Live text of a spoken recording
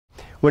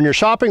When you're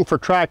shopping for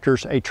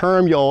tractors, a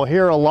term you'll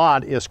hear a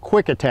lot is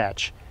quick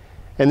attach.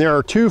 And there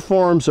are two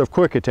forms of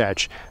quick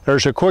attach.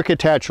 There's a quick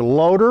attach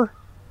loader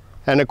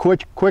and a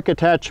quick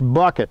attach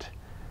bucket.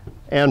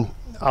 And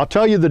I'll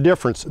tell you the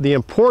difference. The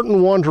important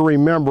one to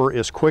remember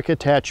is quick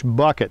attach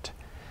bucket.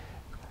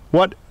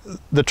 What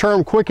the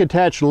term quick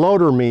attach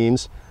loader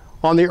means,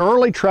 on the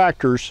early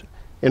tractors,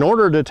 in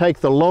order to take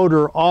the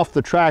loader off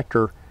the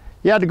tractor,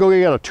 you had to go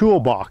get a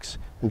toolbox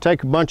and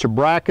take a bunch of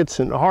brackets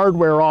and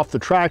hardware off the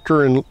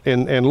tractor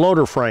and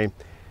loader frame.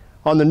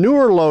 On the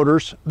newer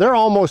loaders, they're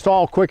almost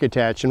all quick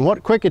attach, and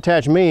what quick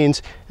attach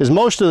means is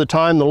most of the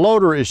time the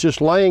loader is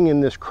just laying in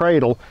this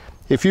cradle.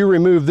 If you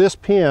remove this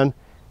pin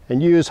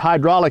and use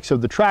hydraulics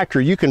of the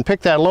tractor, you can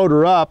pick that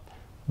loader up,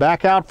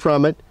 back out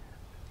from it,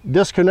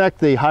 disconnect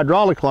the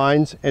hydraulic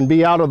lines, and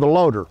be out of the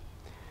loader.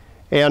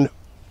 And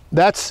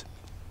that's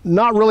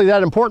not really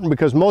that important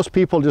because most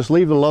people just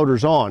leave the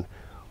loaders on.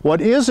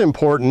 What is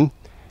important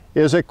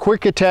is a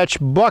quick attach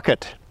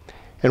bucket.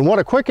 And what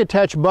a quick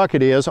attach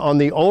bucket is, on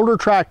the older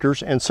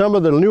tractors and some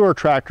of the newer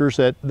tractors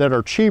that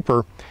are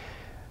cheaper,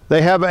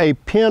 they have a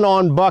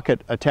pin-on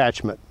bucket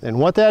attachment. And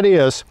what that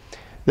is,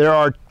 there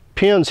are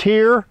pins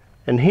here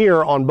and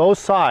here on both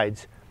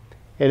sides.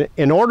 And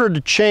in order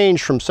to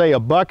change from, say, a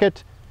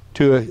bucket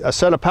to a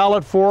set of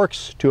pallet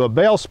forks to a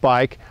bale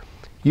spike,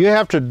 you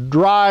have to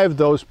drive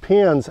those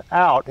pins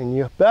out, and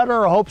you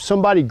better hope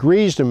somebody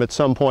greased them at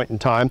some point in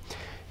time.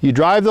 You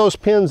drive those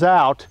pins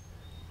out.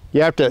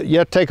 You have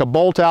to take a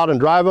bolt out and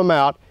drive them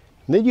out.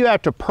 And then you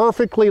have to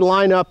perfectly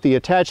line up the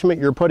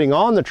attachment you're putting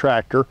on the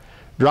tractor,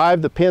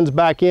 drive the pins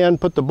back in,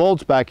 put the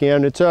bolts back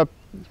in. It's a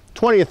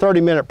 20 or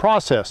 30 minute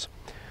process.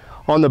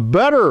 On the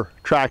better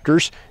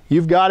tractors,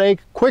 you've got a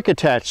quick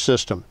attach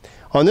system.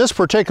 On this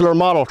particular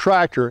model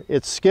tractor,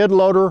 it's skid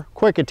loader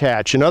quick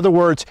attach. In other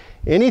words,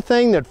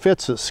 anything that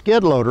fits a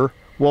skid loader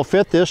will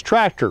fit this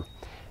tractor.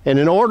 And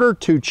in order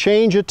to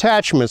change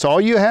attachments,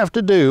 all you have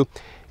to do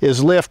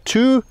is lift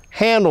two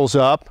handles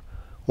up,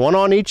 one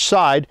on each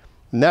side,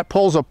 and that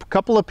pulls a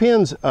couple of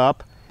pins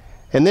up,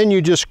 and then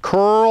you just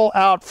curl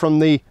out from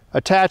the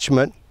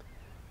attachment,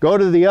 go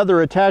to the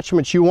other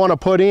attachments you want to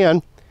put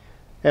in,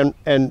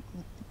 and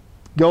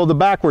go the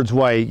backwards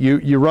way.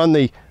 You run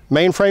the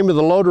mainframe of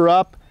the loader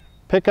up,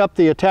 pick up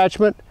the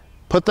attachment,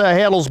 put the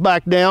handles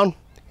back down,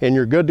 and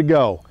you're good to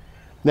go.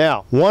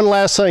 Now, one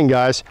last thing,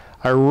 guys.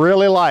 I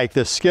really like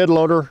this skid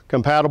loader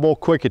compatible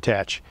quick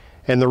attach.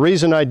 And the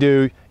reason I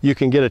do, you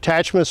can get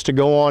attachments to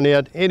go on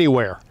it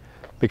anywhere,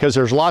 because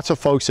there's lots of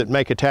folks that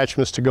make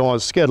attachments to go on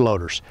skid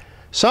loaders.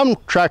 Some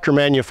tractor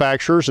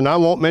manufacturers, and I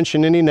won't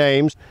mention any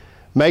names,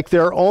 make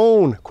their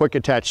own quick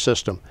attach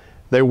system.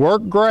 They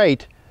work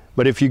great,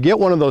 but if you get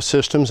one of those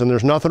systems and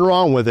there's nothing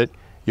wrong with it,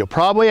 you'll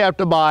probably have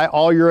to buy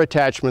all your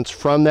attachments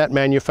from that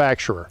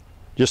manufacturer.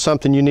 Just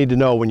something you need to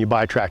know when you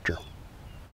buy a tractor.